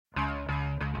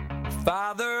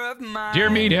Dear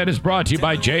Meathead is brought to you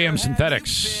by JM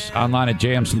Synthetics. Online at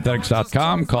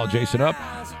jmsynthetics.com. Call Jason up.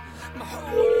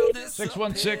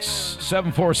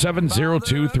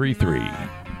 616-747-0233.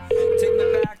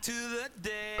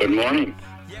 Good morning.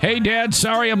 Hey, Dad.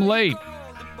 Sorry I'm late.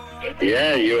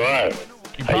 Yeah, you are.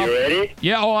 Are you ready?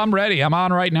 Yeah, I'm ready. I'm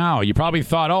on right now. You probably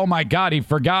thought, oh, my God, he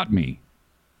forgot me.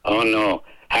 Oh, no.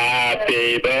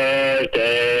 Happy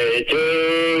birthday to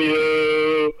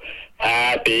you.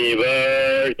 Happy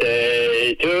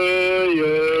birthday to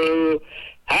you.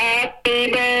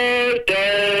 Happy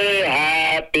birthday.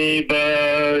 Happy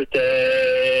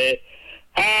birthday.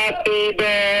 Happy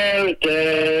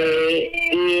birthday,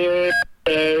 dear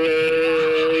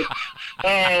Eric.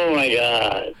 Oh, my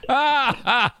God.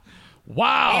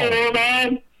 Wow. Hello,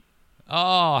 man.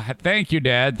 Oh, thank you,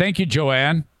 Dad. Thank you,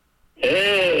 Joanne.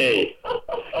 Hey.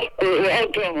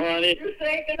 Welcome, honey. You're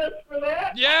thanking us for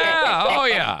that? Yeah. Oh,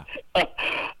 yeah.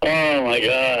 Oh, my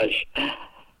gosh.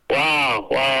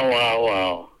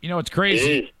 Wow. You know what's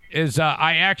crazy is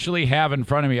I actually have in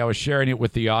front of me, I was sharing it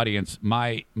with the audience,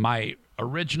 my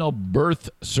original birth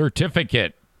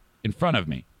certificate in front of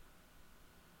me.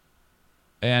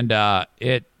 And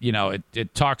it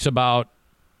talks about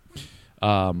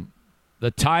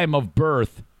the time of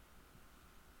birth.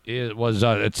 It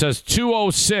says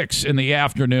 2:06 in the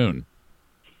afternoon.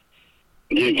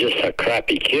 You're just a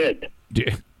crappy kid.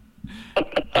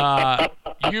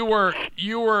 You were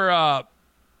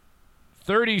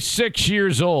 36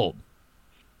 years old.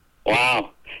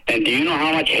 Wow. And do you know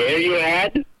how much hair you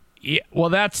had? Yeah, well,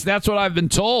 that's what I've been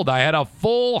told. I had a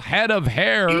full head of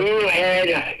hair. You had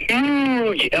a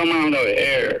huge amount of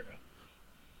hair.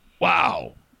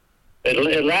 Wow.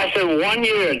 It lasted 1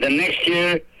 year. The next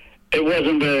year, it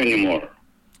wasn't there anymore.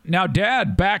 Now,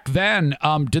 Dad, back then,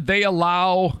 did they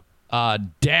allow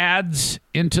dads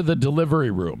into the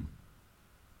delivery room?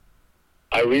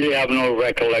 I really have no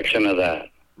recollection of that.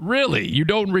 Really? You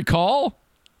don't recall?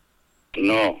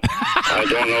 No. I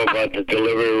don't know about the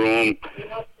delivery room. You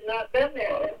must have not been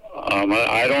there.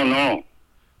 I don't know.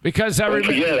 Because I Don't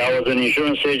remember. forget, I was an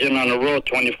insurance agent on the road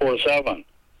 24/7.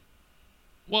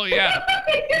 Well, yeah.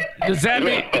 Does that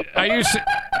mean are you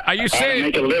I saying?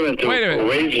 make a living to Wait a minute.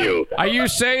 raise you. Are you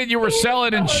saying you were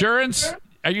selling insurance?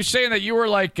 Are you saying that you were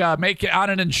like making on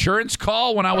an insurance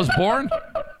call when I was born?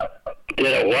 Did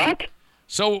it what?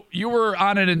 So you were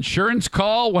on an insurance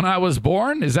call when I was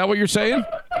born? Is that what you're saying?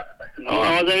 No,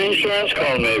 I was an insurance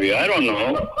call maybe. I don't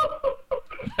know.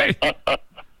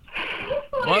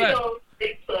 Well, I don't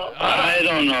think so. I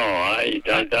don't know. I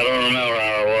don't remember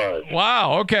how it was.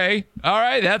 wow. Okay. All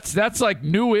right. That's like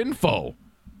new info.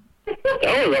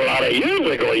 That was a lot of years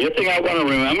ago. You think I'm going to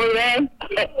remember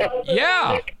that?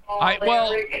 Yeah.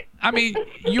 I mean,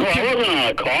 you I can, wasn't on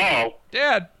a call.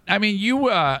 Dad. I mean,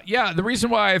 the reason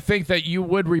why I think that you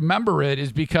would remember it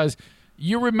is because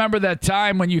you remember that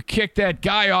time when you kicked that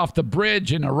guy off the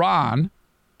bridge in Iran.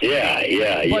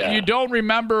 Yeah. But you don't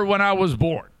remember when I was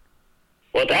born.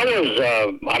 Well, that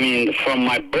was, from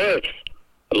my birth,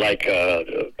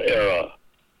 era.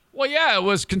 Well, yeah, it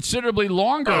was considerably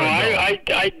longer No, ago.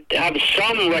 I have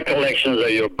some recollections of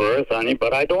your birth, honey,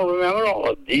 but I don't remember all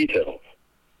the details.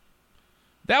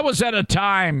 That was at a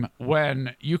time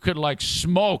when you could, like,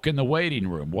 smoke in the waiting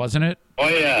room, wasn't it? Oh,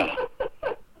 yeah.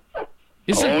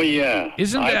 Isn't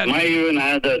that... I might even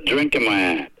have a drink in my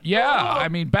hand. Yeah, I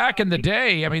mean, back in the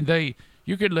day, I mean,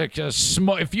 you could, like,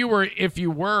 smoke. If you were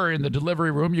in the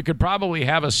delivery room, you could probably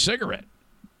have a cigarette.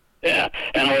 Yeah,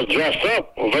 and I was dressed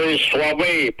up very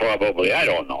suave, probably. I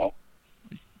don't know.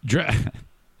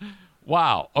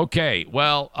 Wow. Okay.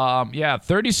 Well,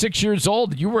 36 years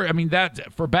old. You were. I mean,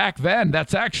 that for back then,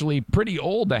 that's actually pretty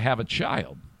old to have a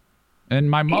child. And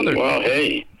my mother. Well,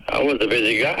 hey, I was a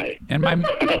busy guy. And my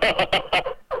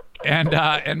and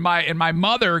my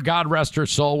mother, God rest her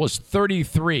soul, was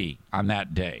 33 on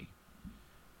that day,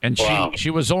 and Wow.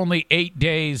 she was only 8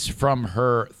 days from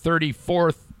her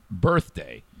 34th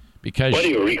birthday. Because What,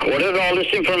 you recorded all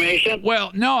this information? well,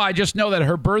 no, I just know that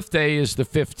her birthday is the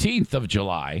 15th of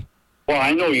July. Well,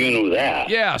 I know you knew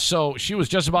that. Yeah, so she was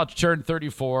just about to turn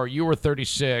 34. You were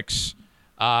 36.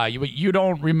 You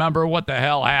don't remember what the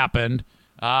hell happened,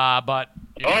 but...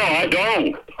 Oh, I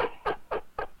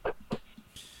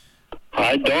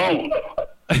don't.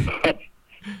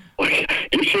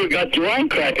 You sure got your line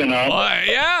cracking up.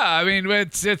 yeah, I mean,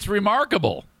 it's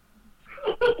remarkable.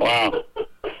 Wow.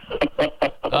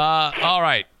 All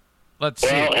right, let's see.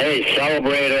 Well, hey,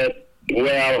 celebrate it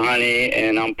well, honey,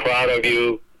 and I'm proud of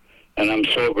you, and I'm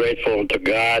so grateful to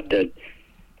God that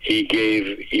He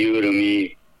gave you to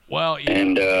me Well, yeah.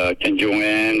 and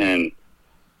Joanne, and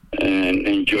and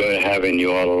enjoy having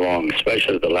you all along,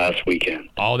 especially the last weekend.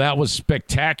 Oh, that was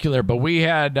spectacular. But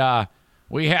I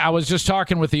was just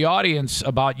talking with the audience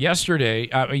about yesterday.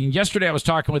 Yesterday I was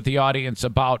talking with the audience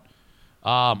about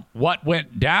what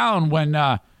went down when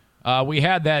we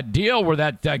had that deal where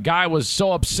that guy was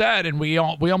so upset and we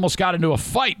almost got into a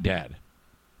fight, Dad.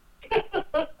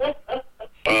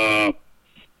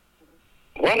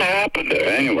 What happened there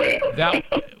anyway?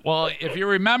 Well, if you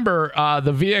remember,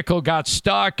 the vehicle got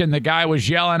stuck and the guy was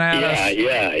yelling at us.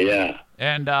 Yeah.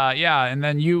 And and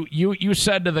then you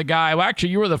said to the guy, well, actually,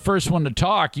 you were the first one to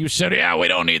talk. You said, "Yeah, we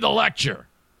don't need the lecture."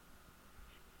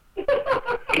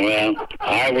 Well,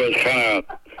 I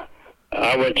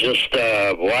was just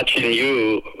watching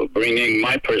you bringing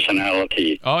my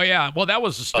personality. Oh yeah, well that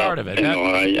was the start of it.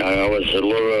 I was a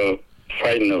little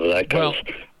frightened of that because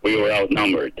we were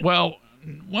outnumbered. Well,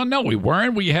 no, we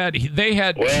weren't. They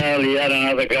had. Well, you had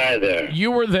another guy there. You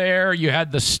were there. You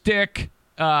had the stick.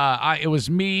 It was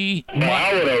me.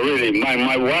 I would have really.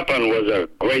 My weapon was a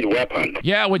great weapon.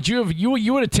 Yeah, would you have?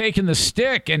 You would have taken the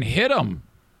stick and hit him.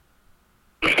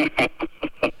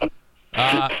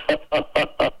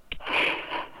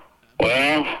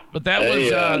 Well, but that was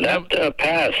that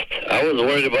passed. I was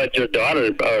worried about your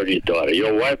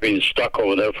wife being stuck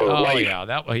over there for life.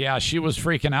 Yeah, she was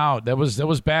freaking out. That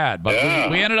was bad.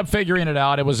 But we ended up figuring it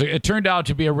out. It turned out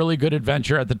to be a really good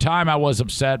adventure. At the time, I was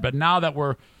upset, but now that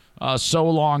we're so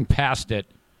long past it,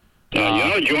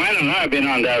 Joanna and I have been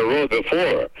on that road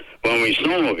before when we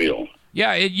snowmobile.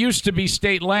 Yeah, it used to be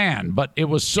state land, but it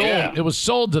was sold. Yeah. It was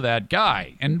sold to that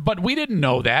guy, but we didn't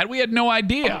know that. We had no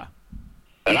idea.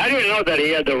 And I didn't know that he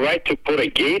had the right to put a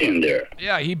gate in there.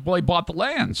 Yeah, he bought the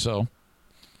land, so.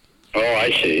 Oh,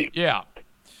 I see. Yeah.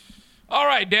 All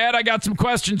right, Dad, I got some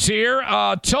questions here.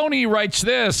 Tony writes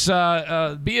this.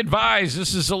 Be advised,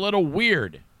 this is a little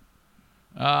weird.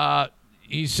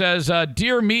 He says,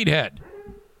 Dear Meathead,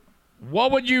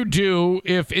 what would you do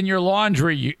if in your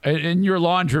laundry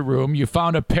room you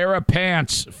found a pair of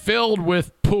pants filled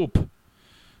with poop?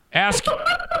 Asking.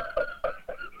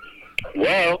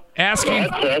 If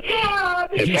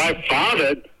I found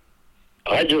it,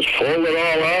 I just fold it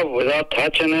all up without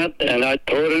touching it, and I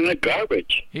throw it in the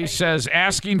garbage. He says,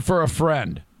 asking for a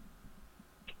friend.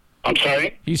 I'm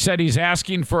sorry? He said he's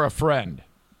asking for a friend.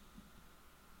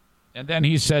 And then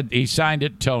he said he signed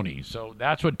it Tony. So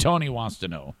that's what Tony wants to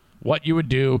know. What you would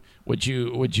do? Would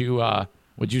you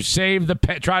save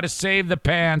try to save the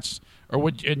pants? Or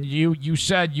you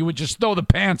said you would just throw the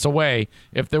pants away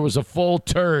if there was a full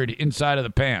turd inside of the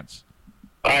pants?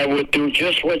 I would do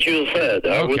just what you said.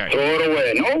 I would throw it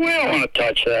away. No, we don't want to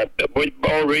touch that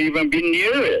or even be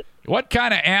near it. What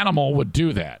kind of animal would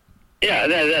do that? Yeah,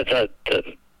 that's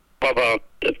about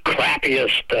the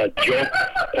crappiest joke.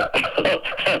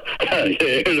 You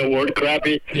hear the word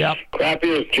crappy? Yep.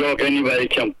 Crappiest joke anybody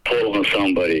can pull on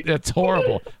somebody. That's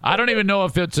horrible. I don't even know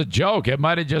if it's a joke. It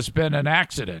might have just been an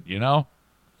accident, you know?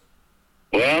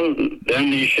 Well,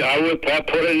 then I would put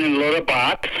it in a little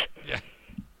box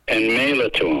and mail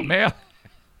it to him. Mail?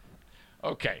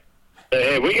 Okay.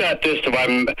 Hey, we got this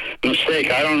by mistake.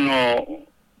 I don't know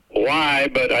why,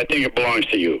 but I think it belongs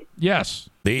to you. Yes.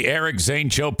 The Eric Zane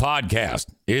Show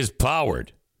podcast is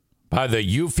powered by the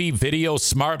Eufy Video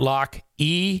Smart Lock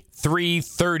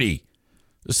E330.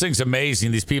 This thing's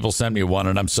amazing. These people sent me one,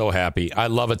 and I'm so happy. I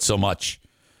love it so much.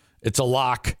 It's a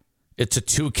lock. It's a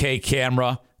 2K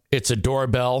camera. It's a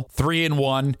doorbell.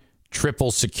 3-in-1,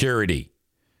 triple security.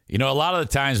 You know, a lot of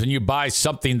the times when you buy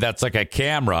something that's like a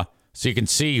camera so you can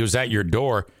see who's at your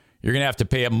door, you're going to have to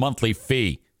pay a monthly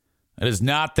fee. That is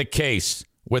not the case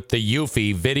with the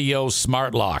Eufy Video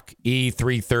Smart Lock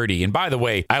E330. And by the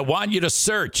way, I want you to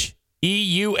search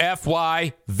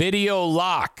EUFY Video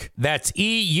Lock. That's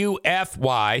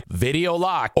EUFY Video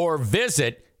Lock. Or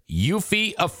visit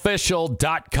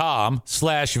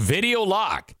eufyofficial.com/video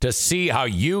lock to see how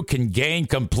you can gain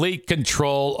complete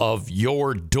control of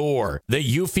your door. The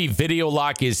Eufy Video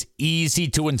Lock is easy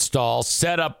to install,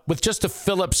 set up with just a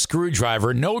Phillips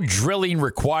screwdriver, no drilling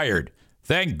required.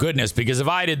 Thank goodness, because if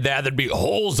I did that, there'd be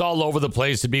holes all over the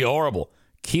place. It'd be horrible.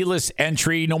 Keyless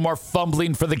entry, no more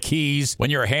fumbling for the keys when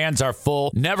your hands are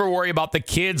full. Never worry about the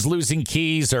kids losing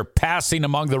keys or passing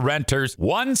among the renters.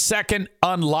 1 second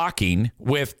unlocking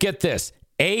with, get this,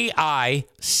 AI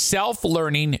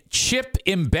self-learning chip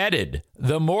embedded.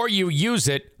 The more you use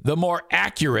it, the more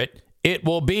accurate it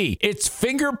will be. It's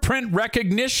fingerprint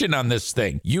recognition on this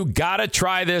thing. You gotta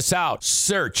try this out.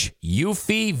 Search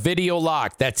Eufy Video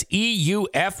Lock. That's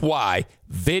EUFY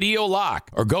Video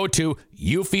Lock. Or go to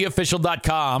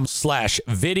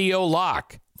eufyofficial.com/video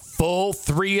lock. Full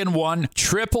 3-in-1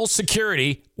 triple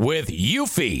security with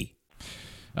Eufy.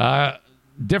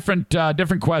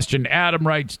 Different question. Adam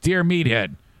writes, Dear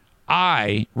Meathead,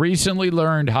 I recently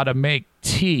learned how to make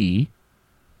tea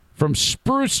from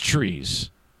spruce trees.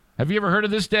 Have you ever heard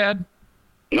of this, Dad?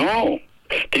 No.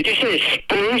 Did you say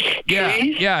spruce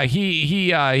trees? Yeah.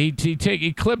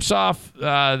 He clips off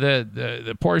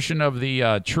the portion of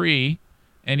the tree,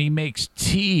 and he makes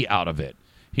tea out of it.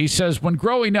 He says, when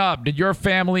growing up, did your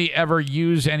family ever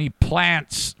use any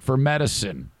plants for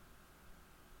medicine?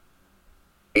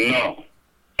 No.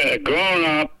 Growing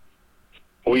up,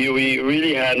 we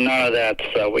really had none of that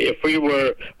stuff. We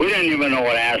didn't even know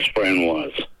what aspirin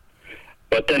was.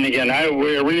 But then again, I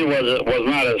really was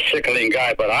not a sickling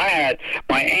guy. But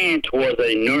my aunt was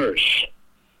a nurse,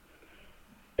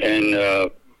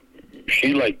 and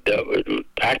she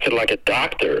acted like a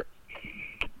doctor.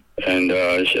 And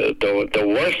the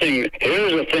worst thing,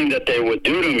 here's the thing that they would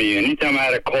do to me. Anytime I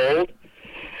had a cold,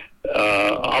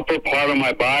 upper part of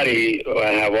my body,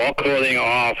 I have all clothing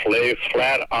off, lay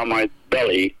flat on my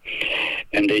belly,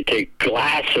 and they take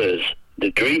glasses,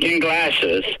 the drinking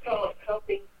glasses, called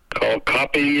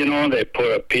cupping, they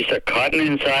put a piece of cotton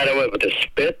inside of it with a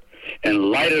spit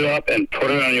and light it up and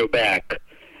put it on your back.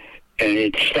 And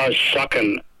it starts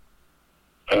sucking,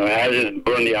 as it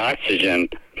burn the oxygen.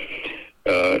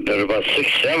 There are about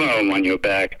 6, 7 of them on your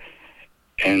back.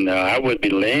 And I would be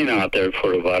laying out there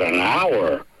for about an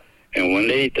hour. And when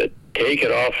they take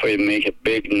it off, they make a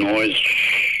big noise.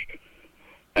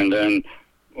 And then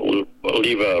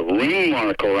leave a ring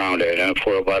mark around it. And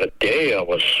for about a day, I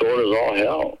was sore as all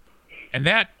hell. And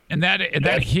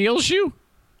that heals you?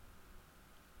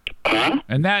 Huh?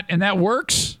 And that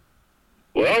works?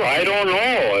 Well, I don't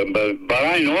know, but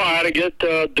I know how to get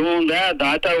doing that.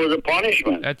 I thought it was a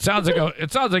punishment. It sounds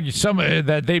like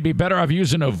that they'd be better off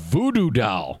using a voodoo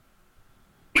doll.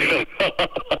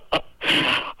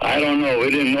 I don't know. We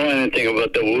didn't know anything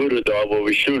about the voodoo doll, but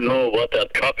we sure know about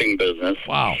that cupping business.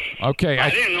 Wow. Okay. I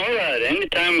didn't know that.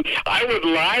 Anytime I would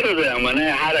lie to them when they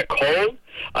had a cold,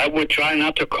 I would try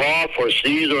not to cough or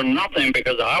sneeze or nothing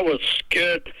because I was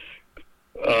scared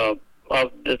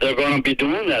that they're going to be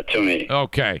doing that to me.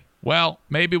 Okay. Well,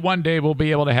 maybe one day we'll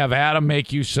be able to have Adam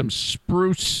make you some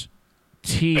spruce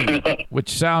tea, which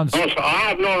sounds... No, so I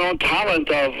have no talent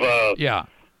of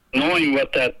knowing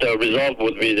what that result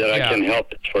would be that I can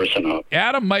help this person out.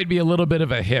 Adam might be a little bit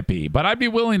of a hippie, but I'd be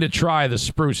willing to try the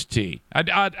spruce tea.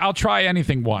 I'll try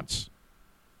anything once.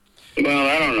 Well,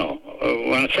 I don't know.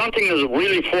 When something is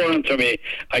really foreign to me,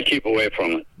 I keep away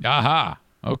from it. Aha.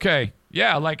 Okay.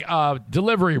 Yeah, like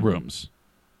delivery rooms.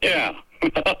 Yeah.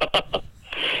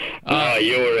 Oh,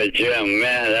 you were a gem,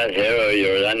 man. That hero of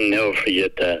yours, I'll never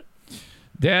forget that.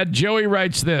 Dad, Joey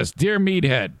writes this. Dear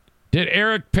Meathead, did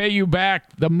Eric pay you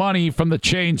back the money from the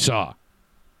chainsaw?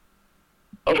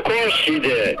 Of course he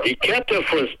did. He kept it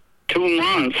for 2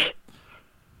 months.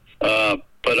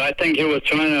 But I think he was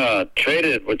trying to trade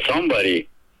it with somebody.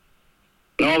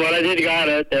 No, but I did got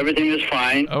it. Everything is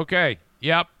fine. Okay.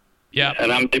 Yep.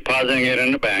 And I'm depositing it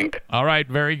in the bank. All right.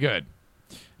 Very good.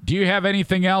 Do you have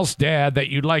anything else, Dad, that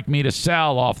you'd like me to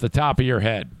sell off the top of your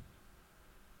head?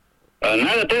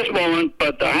 Not at this moment,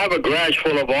 but I have a garage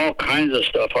full of all kinds of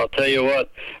stuff. I'll tell you what,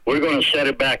 we're going to set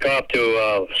it back up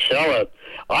to sell it.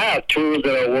 I have tools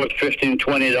that are worth $15,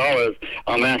 $20.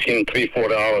 I'm asking $3,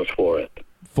 $4 for it.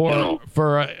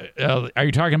 Are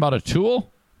you talking about a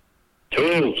tool?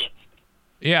 Tools.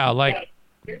 Yeah, like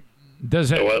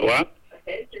does it? What? A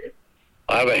hedger.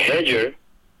 I have a hedger.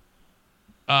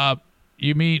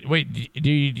 You mean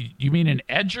do you mean an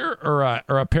edger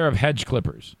or a pair of hedge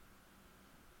clippers?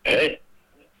 Hey,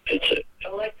 it's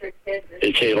Electric hedger.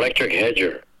 an electric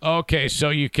hedger. Okay, so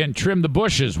you can trim the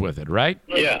bushes with it, right?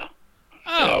 Yeah.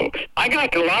 Oh. I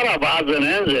got a lot of odds and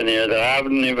ends in here that I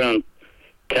haven't even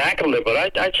tackled it,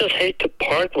 but I just hate to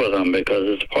part with them because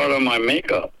it's part of my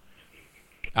makeup.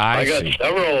 I got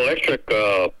several electric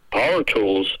power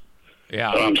tools,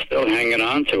 but I'm still hanging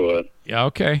on to it. Yeah.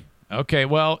 Okay.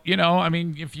 Well, I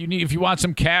mean, if you want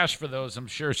some cash for those, I'm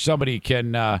sure somebody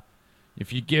can.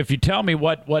 If you tell me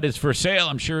what is for sale,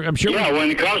 I'm sure. Yeah,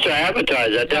 when it comes to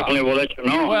advertise, I definitely will let you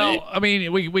know. Well, I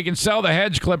mean, we can sell the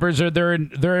hedge clippers. They're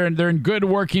in good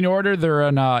working order. They're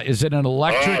in. Is it an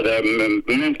electric? Oh, they're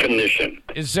mint condition.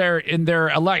 Is there in there?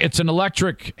 It's an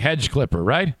electric hedge clipper,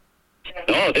 right?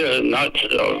 No, they're not.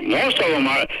 Most of them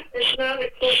are. It's not a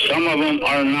clipper. Some of them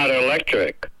are not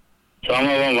electric. Some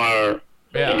of them are.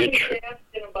 Yeah. What you're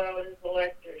asking about is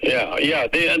electric. Yeah,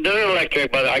 they're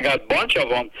electric, but I got a bunch of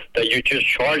them that you just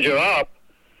charge it up.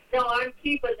 No, I'm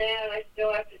keeping that. I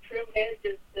still have to trim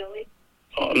hedges, silly.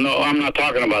 Oh, no, I'm not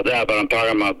talking about that, but I'm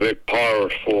talking about big,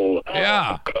 powerful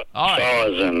Yeah. All right.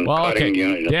 saws and Well, cutting okay.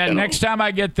 units. Dad, you know. next time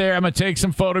I get there, I'm going to take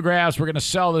some photographs. We're going to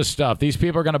sell this stuff. These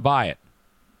people are going to buy it.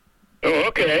 Oh,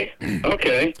 okay.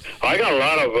 Okay. I got a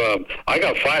lot of, I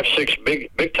got 5, 6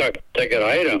 big ticket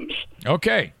items.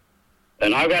 Okay.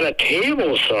 And I've got a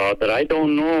table saw that I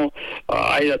don't know.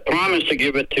 I had promised to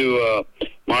give it to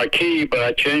Marquis, but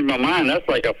I changed my mind. That's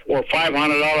like a $400 or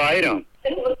 $500 item.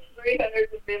 It was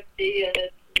 $350, and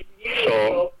it's years So,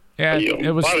 ago. Yeah,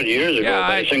 it was about years ago, yeah,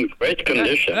 but it's in great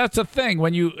condition. That's the thing.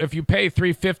 If you pay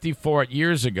 $350 for it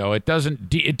years ago, it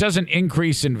doesn't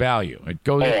increase in value. It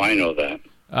goes. Oh, I know that.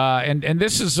 And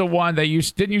this is the one that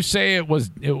didn't you say it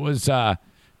was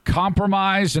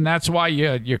compromised, and that's why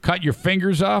you cut your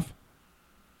fingers off?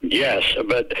 Yes,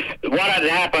 but what had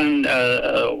happened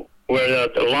where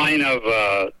the line of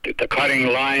the cutting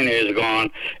line is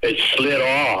gone, it slid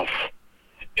off.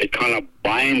 It kind of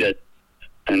binded,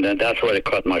 and then that's where it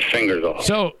cut my fingers off.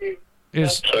 So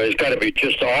it's got to be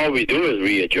just all we do is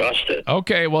readjust it.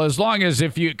 Okay, well, as long as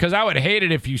because I would hate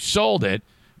it if you sold it,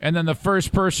 and then the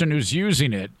first person who's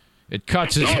using it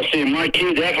cuts his. No, see, my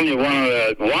kid definitely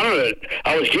wanted it.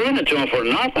 I was giving it to him for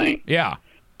nothing. Yeah.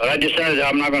 But I decided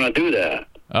I'm not going to do that.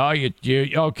 Oh, you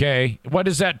okay? What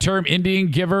is that term?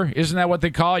 Indian giver? Isn't that what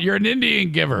they call it? You're an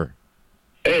Indian giver.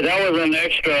 Hey, that was an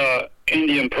extra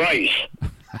Indian price.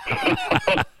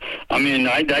 I mean,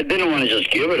 I didn't want to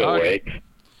just give it away.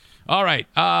 All right.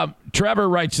 Trevor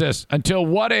writes this. Until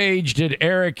what age did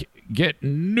Eric get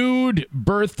nude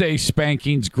birthday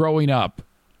spankings growing up?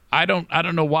 I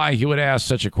don't know why he would ask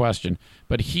such a question,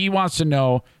 but he wants to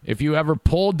know if you ever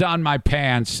pulled down my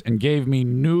pants and gave me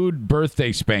nude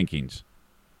birthday spankings.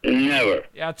 Never.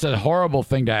 That's a horrible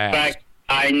thing to ask. In fact,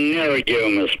 I never gave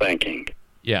him a spanking.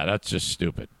 Yeah, that's just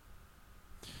stupid.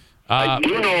 I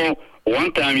do know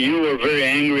one time you were very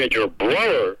angry at your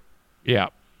brother. Yeah.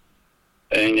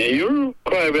 And you were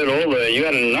quite a bit older. You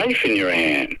had a knife in your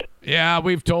hand. Yeah,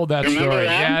 we've toed that Remember story.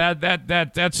 that? Yeah,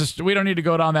 that's just, we don't need to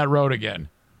go down that road again.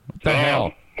 What the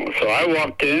hell? So I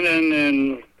walked in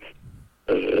and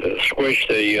squished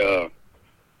the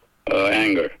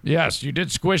anger. Yes, you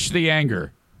did squish the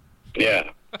anger. Yeah.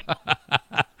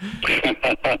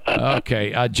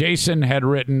 Okay. Jason had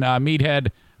written,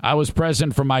 Meathead, I was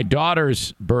present for my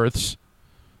daughter's births,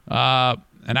 and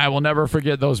I will never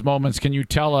forget those moments. Can you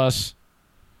tell us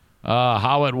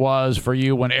how it was for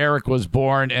you when Eric was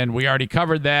born? And we already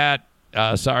covered that.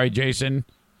 Sorry, Jason.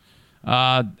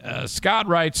 Scott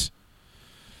writes,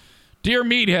 Dear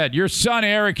Meathead, your son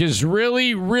Eric is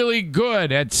really, really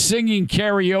good at singing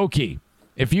karaoke.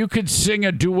 If you could sing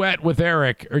a duet with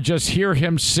Eric or just hear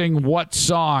him sing what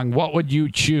song, what would you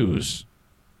choose?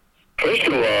 First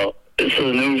of all, this is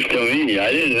news to me.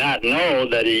 I did not know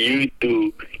that he used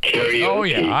to karaoke. Oh,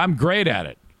 yeah, I'm great at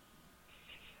it.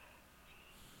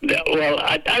 Well,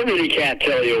 I really can't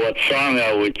tell you what song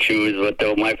I would choose,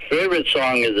 but my favorite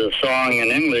song is a song in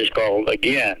English called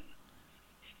Again.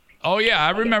 Oh, yeah, I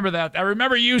remember that. I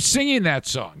remember you singing that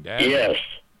song, Dad. Yes.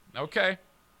 Okay.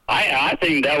 I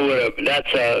think that would have,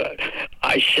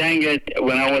 I sang it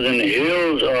when I was in the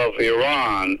hills of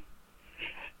Iran,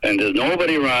 and there's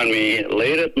nobody around me.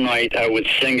 Late at night, I would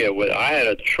sing it I had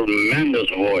a tremendous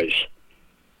voice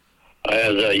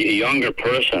as a younger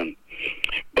person.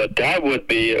 But that would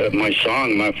be my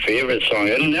song, my favorite song.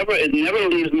 It never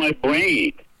leaves my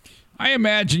brain. I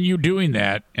imagine you doing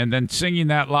that and then singing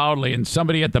that loudly, and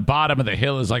somebody at the bottom of the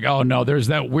hill is like, oh, no, there's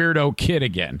that weirdo kid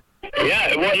again.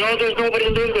 Yeah, well, no, there's nobody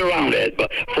lives around it,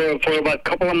 but for about a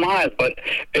couple of miles, but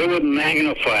it would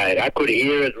magnify it. I could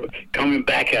hear it coming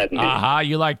back at me.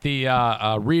 You like the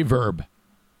reverb.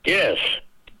 Yes.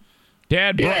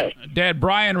 Dad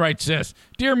Brian writes this,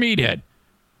 Dear Meathead,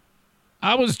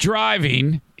 I was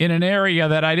driving in an area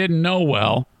that I didn't know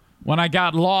well when I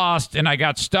got lost and I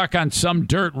got stuck on some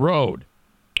dirt road.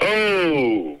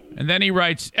 Oh. And then he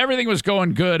writes, everything was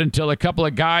going good until a couple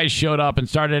of guys showed up and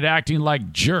started acting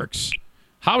like jerks.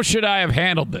 How should I have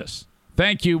handled this?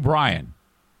 Thank you, Brian.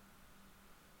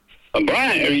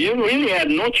 Brian, you really had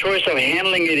no choice of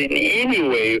handling it in any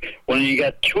way when you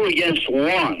got 2 against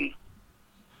 1.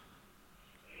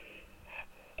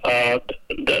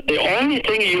 The only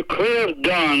thing you could have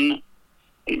done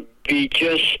be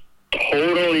just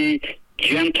totally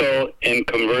gentle in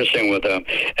conversing with them.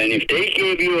 And if they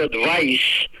gave you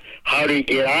advice how to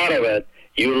get out of it,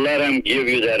 you let them give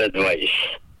you that advice.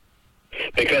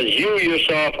 Because you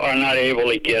yourself are not able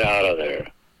to get out of there.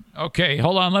 Okay,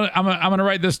 hold on. I'm going to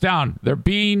write this down. They're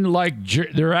being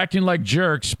they're acting like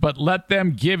jerks, but let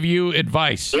them give you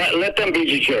advice. Let them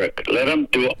be a jerk. Let them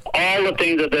do all the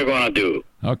things that they're going to do.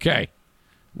 Okay.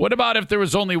 What about if there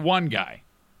was only one guy?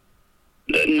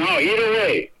 No, either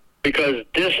way. Because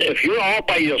if you're all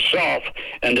by yourself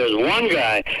and there's one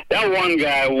guy, that one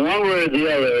guy, one way or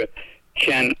the other,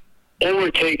 can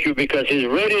overtake you because he's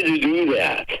ready to do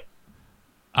that.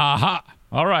 Aha.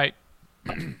 All right.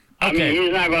 Okay. I mean,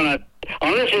 he's not going to,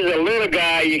 unless he's a little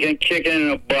guy, you can kick him in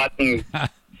the butt and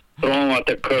throw him at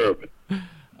the curb.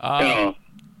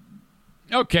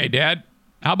 Okay, Dad.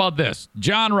 How about this?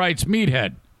 John writes,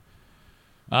 Meathead.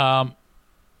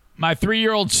 My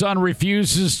 3-year-old son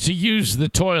refuses to use the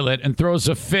toilet and throws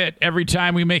a fit every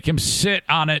time we make him sit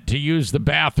on it to use the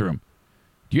bathroom.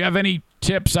 Do you have any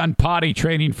tips on potty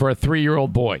training for a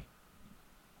 3-year-old boy?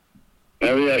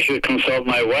 Maybe I should consult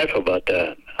my wife about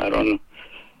that. I don't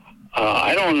know.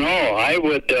 I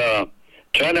would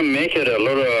try to make it a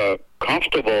little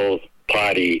comfortable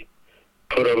potty.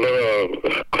 Put a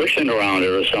little cushion around it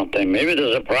or something. Maybe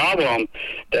there's a problem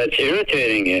that's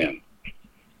irritating him.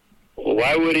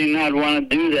 Why would he not want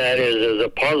to do that is a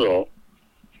puzzle.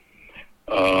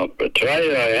 But try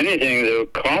anything to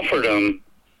comfort him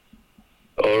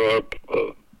or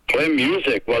play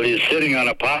music while he's sitting on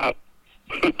a pot.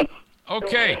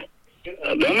 Okay.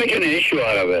 Don't make an issue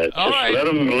out of it. All right. Let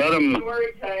him.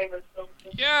 Story time or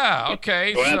something. Yeah,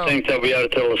 okay. Gwen thinks that we ought to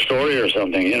tell a story or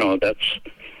something. That's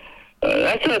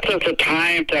a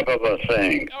time type of a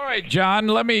thing. All right, John,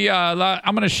 let me,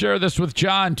 I'm going to share this with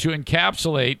John to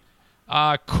encapsulate.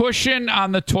 Cushion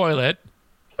on the toilet.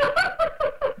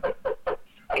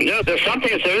 Yeah, there's something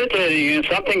that's irritating and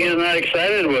something he's not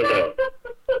excited with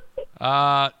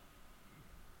it.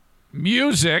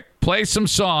 Music, play some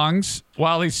songs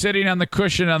while he's sitting on the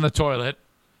cushion on the toilet.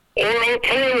 Or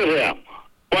play with him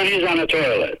when he's on the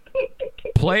toilet.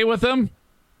 Play with him?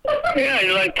 Yeah,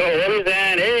 you like to hold his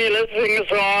hand. Hey, let's sing a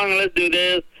song. Let's do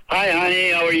this. Hi,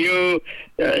 honey. How are you?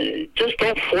 Just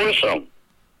don't force him.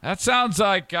 That sounds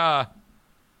like, all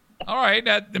right,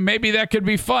 maybe that could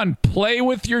be fun. Play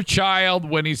with your child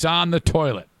when he's on the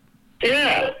toilet.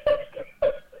 Yeah.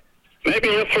 Maybe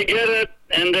he'll forget it,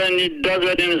 and then he does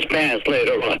it in his pants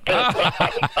later on.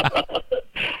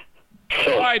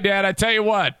 All right, Dad, I tell you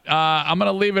what, I'm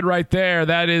going to leave it right there.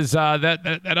 That is,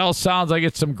 that all sounds like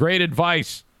it's some great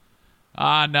advice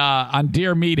on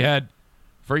Dear Meathead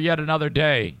for yet another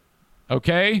day.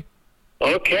 Okay?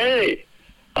 Okay.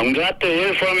 I'm glad to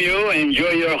hear from you. Enjoy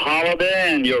your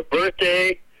holiday and your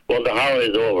birthday. Well, the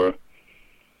holiday's over.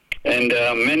 And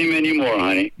many, many more,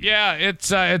 honey. Yeah,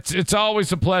 it's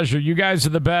always a pleasure. You guys are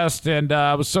the best, and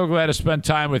I was so glad to spend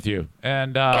time with you.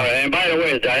 And and by the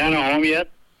way, is Diana home yet?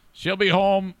 She'll be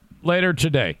home later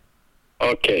today.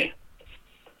 Okay.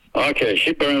 Okay,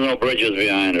 she burns no bridges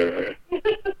behind her.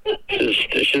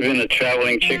 She's been a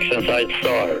traveling chick since I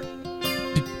saw her.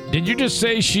 Did you just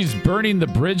say she's burning the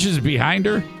bridges behind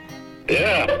her?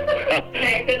 Yeah.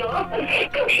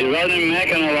 She's running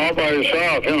Mackinac all by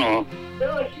herself, No,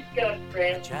 she's got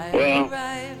friends. Well,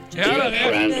 she got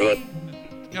friends, but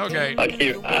okay.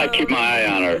 I keep my eye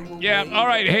on her. Yeah, all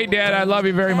right. Hey, Dad, I love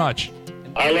you very much.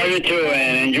 I love you too,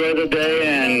 and enjoy the day,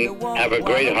 and have a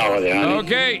great holiday, honey.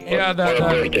 Okay. Yeah,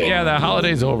 the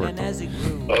holiday's over.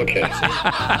 Okay.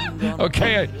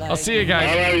 Okay, I'll see you guys.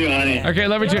 I love you, honey. Okay,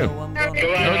 love you too.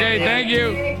 Goodbye. Okay, thank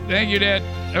you. Thank you, Dad.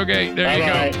 Okay, there you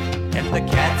go. Bye-bye. And the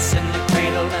cat's in the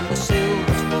cradle and the silver